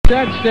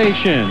set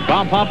station.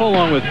 Bob Papa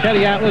along with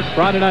Teddy Atlas.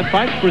 Friday Night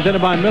Fights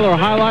presented by Miller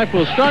High Life.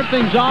 We'll start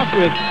things off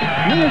with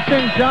Mia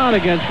St. John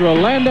against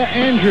Rolanda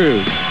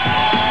Andrews.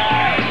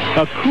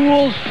 A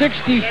cool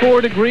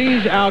 64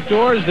 degrees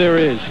outdoors there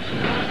is.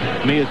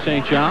 Mia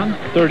St. John,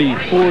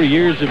 34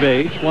 years of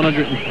age,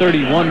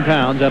 131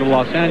 pounds, out of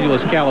Los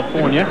Angeles,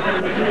 California.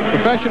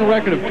 Professional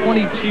record of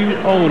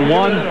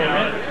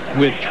 22-0-1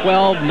 with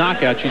 12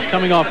 knockouts. She's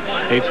coming off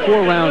a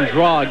 4-round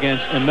draw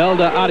against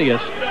Imelda Arias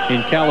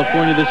in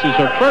California. This is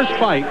her first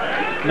fight,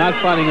 not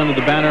fighting under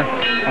the banner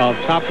of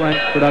Top Rank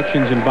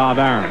Productions and Bob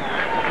Arum.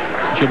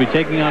 She'll be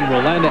taking on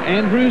Rolanda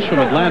Andrews from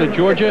Atlanta,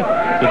 Georgia,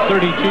 the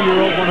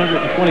 32-year-old,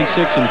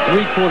 126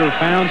 3/4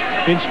 pounds,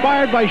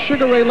 inspired by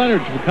Sugar Ray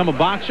Leonard to become a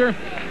boxer,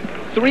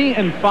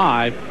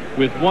 3-5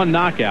 with 1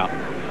 knockout.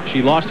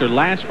 She lost her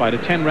last fight, a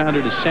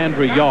 10-rounder, to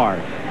Sandra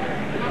Yard.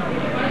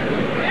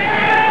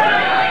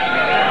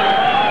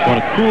 On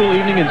a cool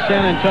evening in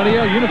San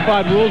Antonio,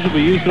 unified rules will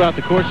be used throughout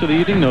the course of the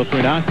evening. No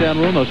 3 knockdown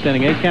rule, no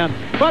standing 8 count.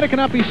 Fighter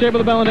cannot be saved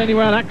with the bell in any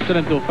round.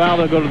 Accidental foul,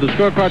 they'll go to the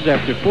scorecards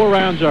after 4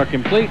 rounds are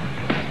complete.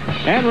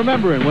 And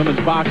remember, in women's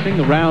boxing,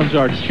 the rounds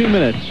are 2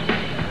 minutes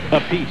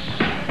apiece.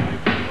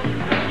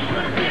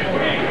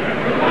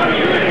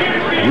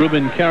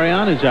 Ruben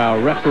Carrion is our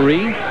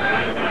referee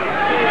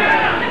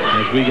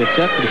as we get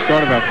set for the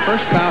start of our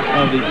first bout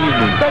of the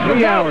evening.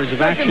 3 hours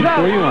of action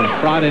for you on a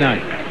Friday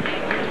night.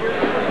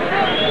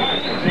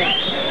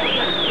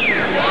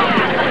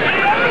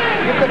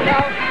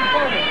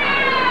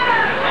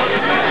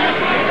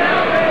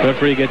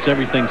 Referee gets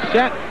everything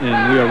set,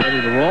 and we are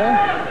ready to roll.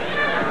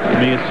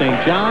 Mia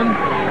St. John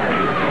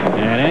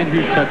and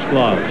Andrews touch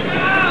gloves.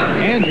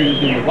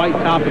 Andrews, in the white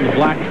top and the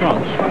black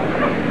trunks,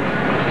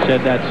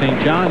 said that St.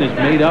 John is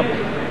made up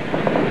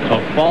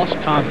of false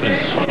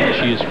confidence.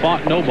 She has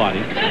fought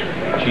nobody.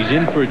 She's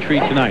in for a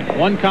treat tonight.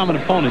 One common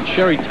opponent,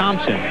 Sherry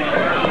Thompson.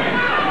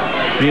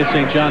 Mia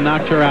St. John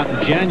knocked her out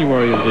in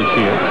January of this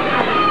year.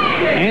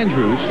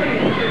 Andrews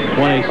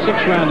won a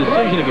 6-round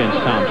decision against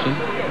Thompson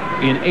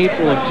in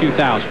April of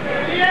 2000.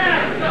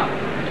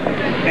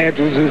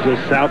 Andrews is a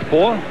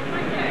southpaw,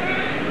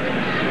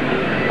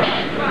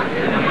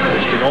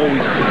 which can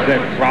always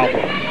present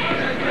problems.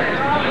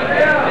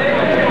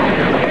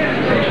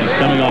 She's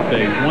coming off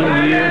a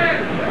 1-year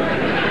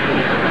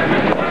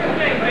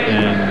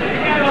and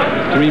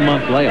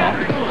 3-month layoff.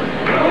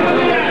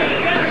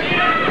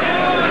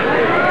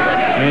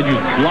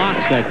 Andrews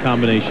blocks that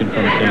combination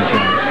from St.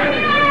 John.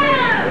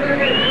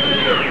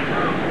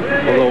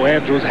 Although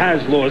Andrews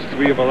has lost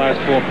 3 of her last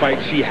 4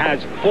 fights, she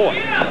has fought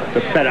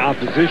the better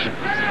opposition. A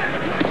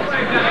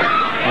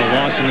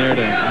loss in there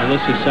to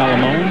Melissa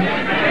Salamone.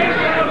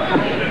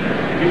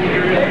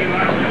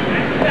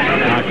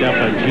 Knocked out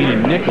by Gina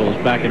Nichols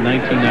back in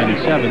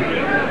 1997.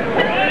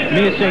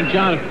 Mia St.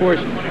 John, of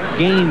course,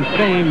 gained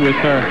fame with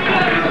her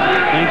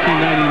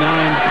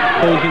 1999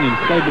 posing in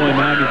Playboy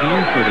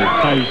magazine for the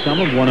tiny sum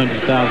of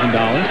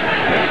 $100,000.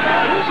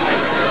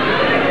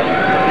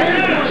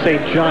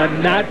 St.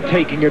 John not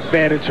taking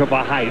advantage of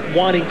her height,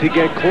 wanting to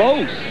get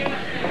close.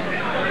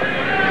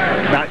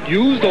 Not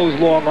use those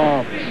long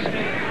arms.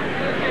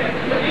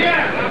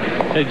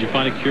 Hey, did you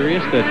find it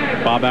curious that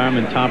Bob Arum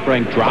and Top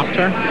Rank dropped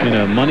her in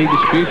a money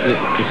dispute?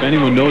 That if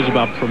anyone knows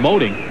about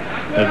promoting,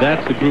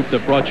 that's the group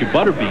that brought you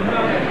Butterbean,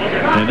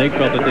 and they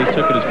felt that they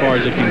took it as far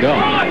as it can go.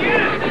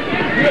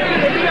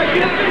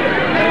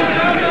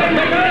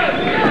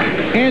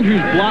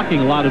 Andrews blocking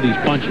a lot of these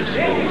punches.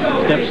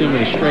 Steps in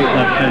with a straight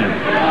left hand.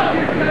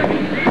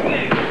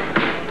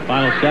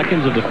 Final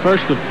seconds of the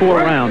first of 4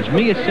 rounds.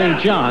 Mia St.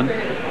 John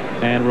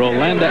and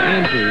Rolanda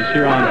Andrews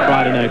here on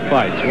Friday Night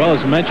Fights. Well,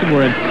 as mentioned,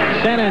 we're in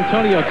San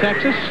Antonio,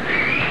 Texas,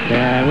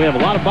 and we have a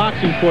lot of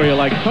boxing for you,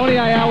 like Tony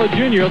Ayala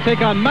Jr. will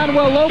take on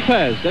Manuel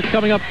Lopez. That's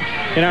coming up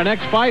in our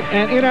next fight.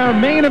 And in our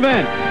main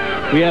event,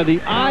 we have the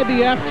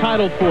IBF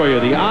title for you,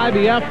 the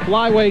IBF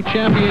Flyweight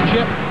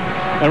Championship.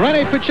 And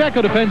Rene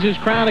Pacheco defends his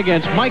crown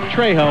against Mike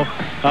Trejo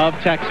of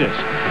Texas.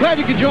 Glad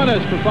you could join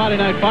us for Friday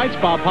Night Fights.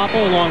 Bob Papa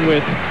along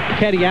with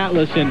Teddy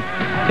Atlas. And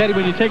Teddy,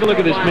 when you take a look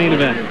at this main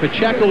event,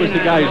 Pacheco is the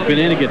guy who's been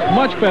in against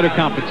much better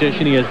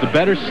competition. He has the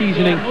better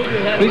seasoning.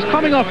 But he's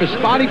coming off a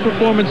spotty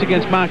performance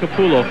against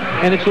Macapulo,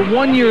 and it's a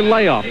 1-year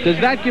layoff. Does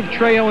that give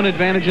Trejo an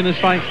advantage in this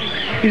fight?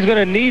 He's going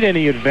to need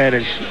any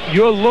advantage.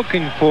 You're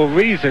looking for a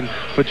reason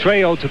for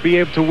Trejo to be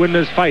able to win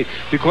this fight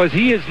because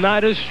he is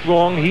not as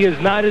strong. He is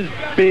not as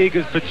big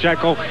as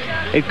Pacheco.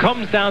 It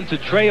comes down to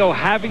Trejo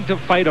having to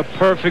fight a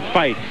perfect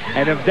fight.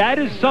 And if that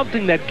is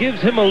something that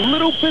gives him a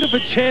little bit of a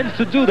chance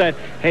to do that,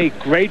 hey,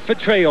 great for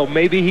Trejo.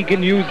 Maybe he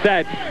can use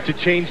that to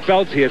change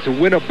belts here, to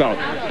win a belt.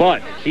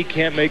 But he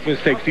can't make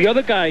mistakes. The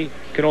other guy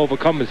can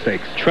overcome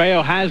mistakes.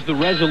 Trejo has the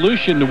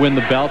resolution to win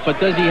the belt, but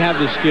does he have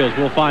the skills?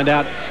 We'll find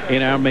out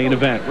in our main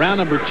event. Round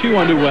number 2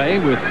 underway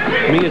with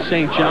Mia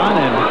St. John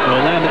and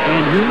Rolanda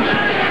Andrews.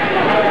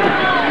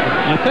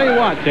 I'll tell you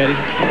what, Teddy,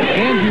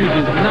 Andrews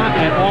is not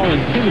at all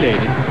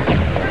intimidated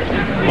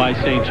by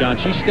St. John.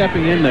 She's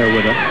stepping in there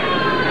with her.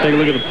 Take a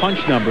look at the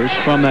punch numbers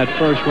from that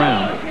first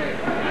round.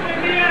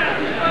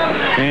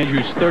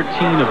 Andrews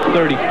 13 of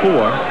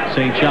 34.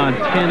 St. John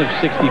 10 of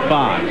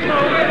 65.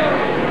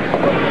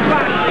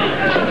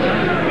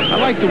 I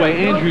like the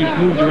way Andrews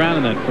moved around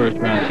in that first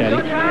round, Teddy.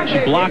 She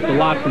blocked a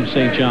lot from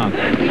St. John.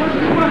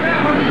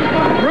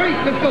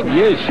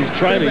 Yes, she's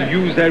trying to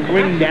use that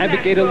ring,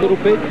 navigate a little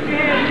bit,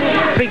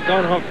 think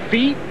on her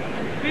feet,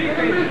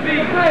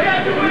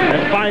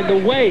 and find a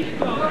way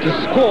to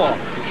score,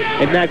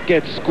 and that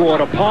gets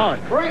scored upon.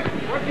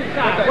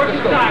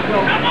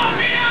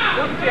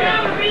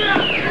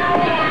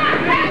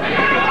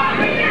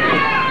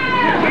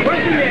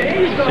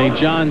 St.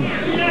 John,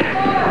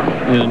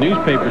 in a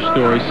newspaper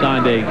story,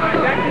 signed a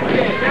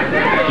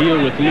deal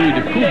with Louis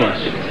de Cubas,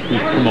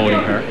 who's promoting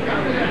her.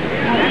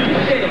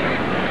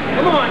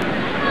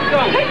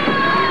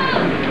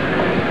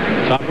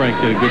 Top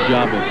Rank did a good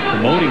job of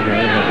promoting her.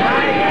 They had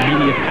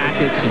media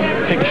packets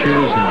and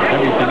pictures and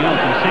everything else.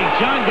 And St.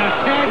 John got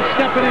tagged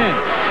stepping in.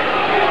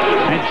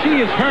 And she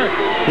is hurt.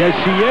 Yes,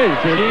 she is.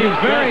 She is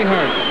very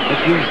hurt. As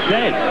we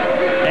said,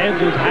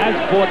 Andrews has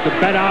fought the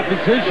better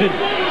opposition,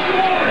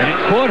 and it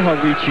caught her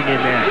reaching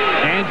in there.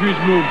 Andrews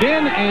moved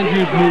in,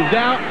 Andrews moved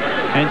out,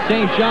 and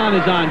St. John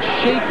is on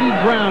shaky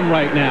ground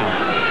right now.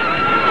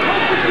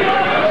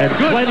 And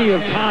plenty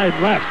of time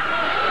left.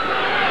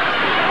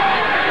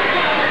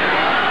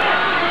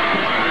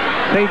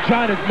 St.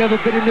 John has never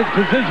been in this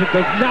position,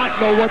 does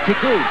not know what to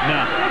do.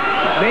 No.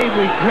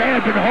 Namely,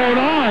 grab and hold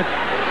on.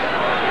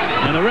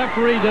 And the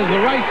referee does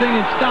the right thing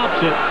and stops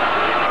it.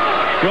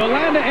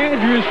 Rolanda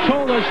Andrews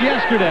told us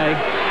yesterday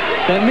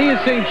that Mia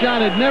St.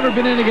 John had never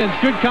been in against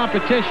good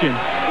competition,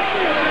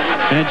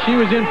 and she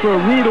was in for a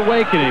rude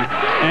awakening,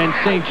 and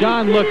St.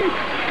 John looked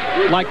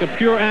like a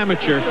pure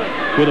amateur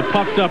with a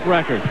puffed-up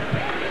record.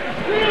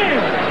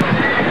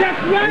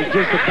 I was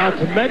just about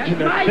to mention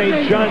that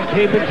St. John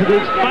came into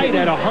this fight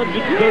at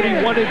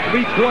 131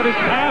 3/4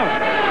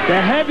 pounds,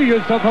 the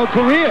heaviest of her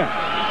career.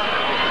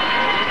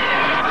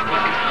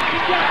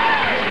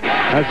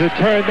 As it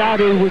turned out,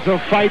 it was a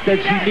fight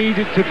that she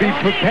needed to be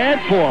prepared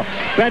for,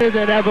 better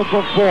than ever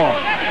before.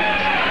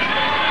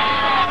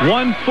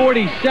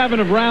 147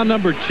 of round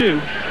number 2.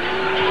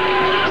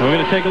 We're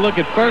going to take a look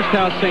at first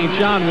how St.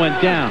 John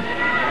went down.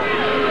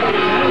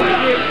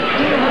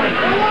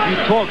 You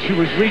talk, she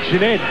was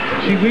reaching in.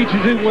 She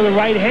reaches in with the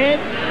right hand,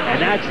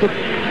 and that's the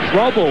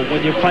trouble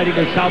when you're fighting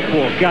a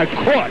southpaw. Got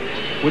caught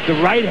with the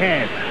right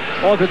hand.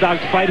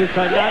 Orthodox fighters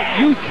are not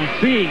used to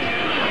seeing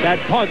that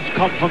punch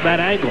come from that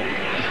angle.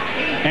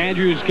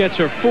 Andrews gets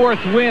her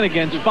 4th win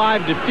against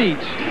 5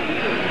 defeats.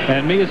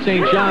 And Mia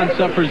St. John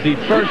suffers the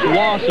first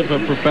loss of her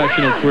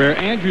professional career.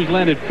 Andrews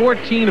landed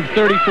 14 of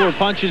 34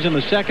 punches in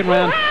the second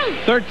round.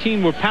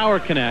 13 were power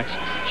connects.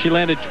 She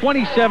landed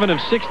 27 of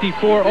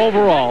 64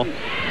 overall.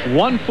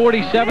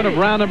 147 of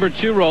round number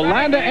 2.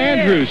 Rolanda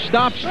Andrews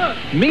stops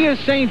Mia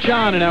St.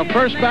 John in our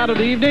first bout of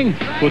the evening.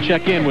 We'll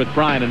check in with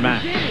Brian and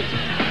Matt.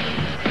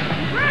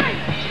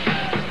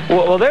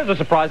 Well, there's a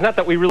surprise. Not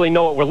that we really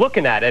know what we're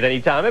looking at any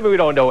time. Maybe we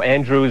don't know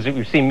Andrews.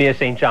 We've seen Mia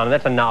St. John, and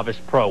that's a novice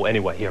pro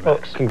anyway here, Max.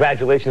 Well,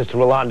 congratulations to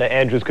Rolanda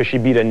Andrews because she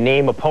beat a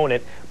name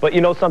opponent. But you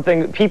know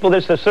something?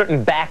 There's a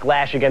certain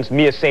backlash against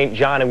Mia St.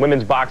 John in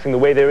women's boxing the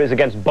way there is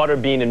against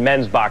Butterbean in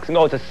men's boxing.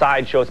 Oh, it's a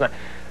sideshow. It's not.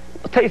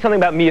 I'll tell you something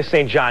about Mia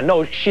St. John.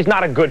 No, she's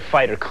not a good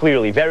fighter,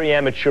 clearly. Very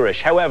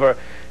amateurish. However,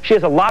 she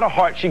has a lot of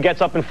heart. She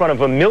gets up in front of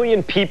 1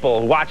 million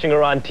people watching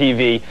her on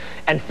TV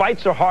and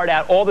fights her heart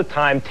out all the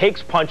time,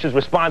 takes punches,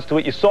 responds to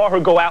it. You saw her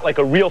go out like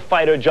a real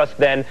fighter just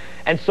then,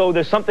 and so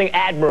there's something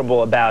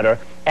admirable about her,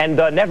 and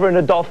never an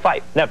adult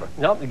fight, never.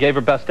 Nope, gave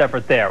her best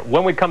effort there.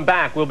 When we come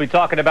back, we'll be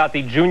talking about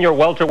the junior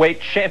welterweight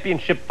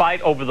championship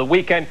fight over the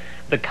weekend,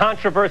 the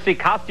controversy,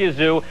 Kostya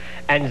Tszyu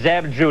and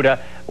Zab Judah.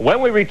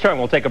 When we return,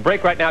 we'll take a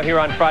break right now here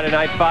on Friday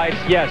Night Fights.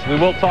 Yes, we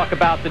will talk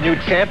about the new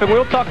champ, and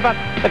we'll talk about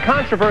the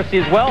controversy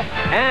as well,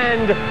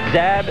 and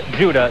Zab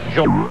Judah.